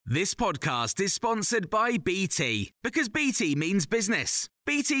This podcast is sponsored by BT, because BT means business.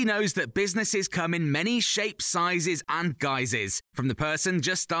 BT knows that businesses come in many shapes, sizes and guises, from the person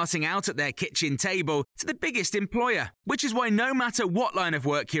just starting out at their kitchen table to the biggest employer, which is why no matter what line of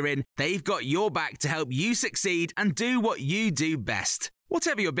work you're in, they've got your back to help you succeed and do what you do best.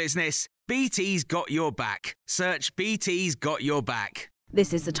 Whatever your business, BT's got your back. Search BT's got your back.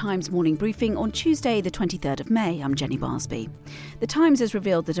 This is the Times morning briefing on Tuesday, the 23rd of May. I'm Jenny Barsby. The Times has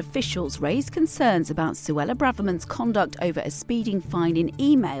revealed that officials raised concerns about Suella Braverman's conduct over a speeding fine in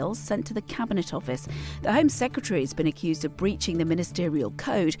emails sent to the Cabinet Office. The Home Secretary has been accused of breaching the ministerial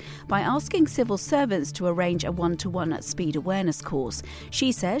code by asking civil servants to arrange a one-to-one speed awareness course.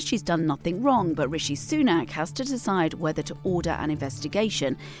 She says she's done nothing wrong, but Rishi Sunak has to decide whether to order an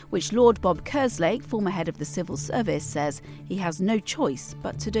investigation, which Lord Bob Kerslake, former head of the Civil Service, says he has no choice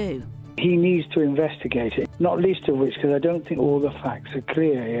but to do. He needs to investigate it, not least of which because I don't think all the facts are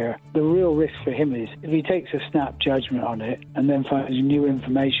clear here. The real risk for him is if he takes a snap judgment on it and then finds new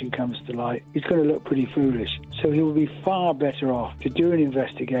information comes to light, he's going to look pretty foolish. So he will be far better off to do an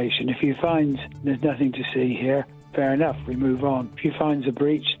investigation. If he finds there's nothing to see here, fair enough, we move on. If he finds a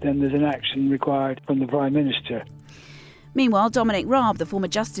breach, then there's an action required from the Prime Minister. Meanwhile, Dominic Raab, the former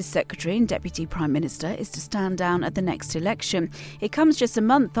Justice Secretary and Deputy Prime Minister, is to stand down at the next election. It comes just a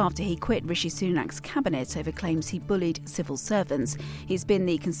month after he quit Rishi Sunak's cabinet over claims he bullied civil servants. He's been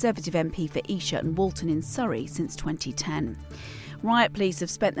the Conservative MP for Esher and Walton in Surrey since 2010. Riot police have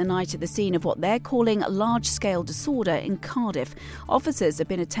spent the night at the scene of what they're calling a large-scale disorder in Cardiff. Officers have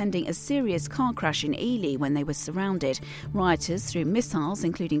been attending a serious car crash in Ely when they were surrounded. Rioters threw missiles,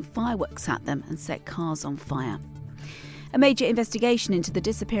 including fireworks, at them and set cars on fire. A major investigation into the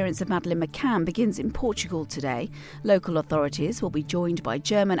disappearance of Madeleine McCann begins in Portugal today. Local authorities will be joined by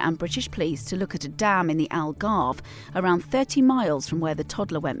German and British police to look at a dam in the Algarve, around 30 miles from where the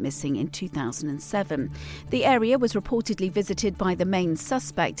toddler went missing in 2007. The area was reportedly visited by the main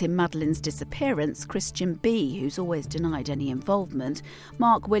suspect in Madeleine's disappearance, Christian B., who's always denied any involvement.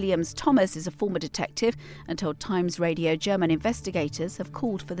 Mark Williams Thomas is a former detective and told Times Radio German investigators have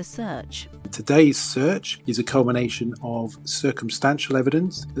called for the search. Today's search is a culmination of circumstantial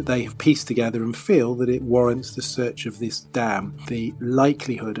evidence that they have pieced together and feel that it warrants the search of this dam. The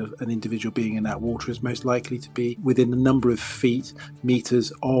likelihood of an individual being in that water is most likely to be within a number of feet,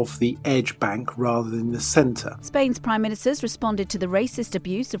 metres of the edge bank rather than the centre. Spain's Prime Minister's responded to the racist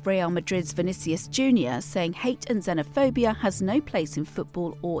abuse of Real Madrid's Vinicius Jr., saying hate and xenophobia has no place in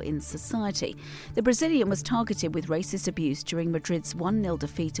football or in society. The Brazilian was targeted with racist abuse during Madrid's 1-0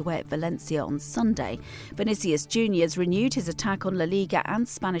 defeat away at Valencia on Sunday. Vinicius Jr. has renewed his attack on La Liga and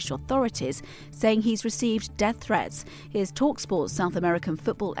Spanish authorities, saying he's received death threats. Here's TalkSport's South American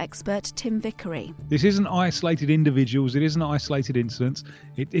football expert Tim Vickery. This isn't isolated individuals, it isn't isolated incidents,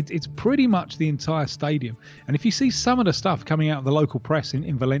 it's pretty much the entire stadium. And if you see some of the stuff coming out of the local press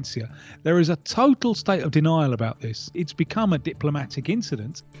in Valencia, there is a total state of denial about this. It's become a diplomatic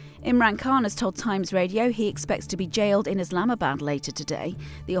incident. Imran Khan has told Times Radio he expects to be jailed in Islamabad later today.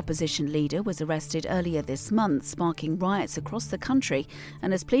 The opposition leader was arrested earlier this month, sparking riots across the country,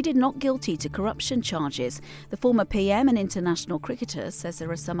 and has pleaded not guilty to corruption charges. The former PM and international cricketer says there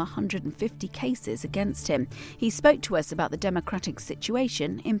are some 150 cases against him. He spoke to us about the democratic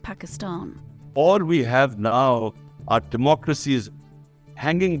situation in Pakistan. All we have now are democracies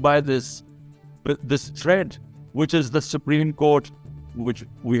hanging by this thread, which is the Supreme Court, which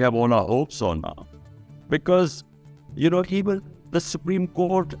we have all our hopes on now. Because, even the Supreme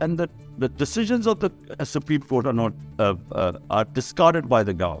Court and the decisions of the Supreme Court are not are discarded by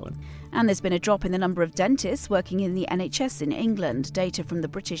the government. And there's been a drop in the number of dentists working in the NHS in England. Data from the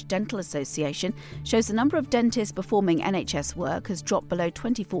British Dental Association shows the number of dentists performing NHS work has dropped below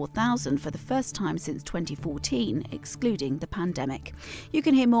 24,000 for the first time since 2014, excluding the pandemic. You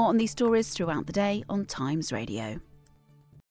can hear more on these stories throughout the day on Times Radio.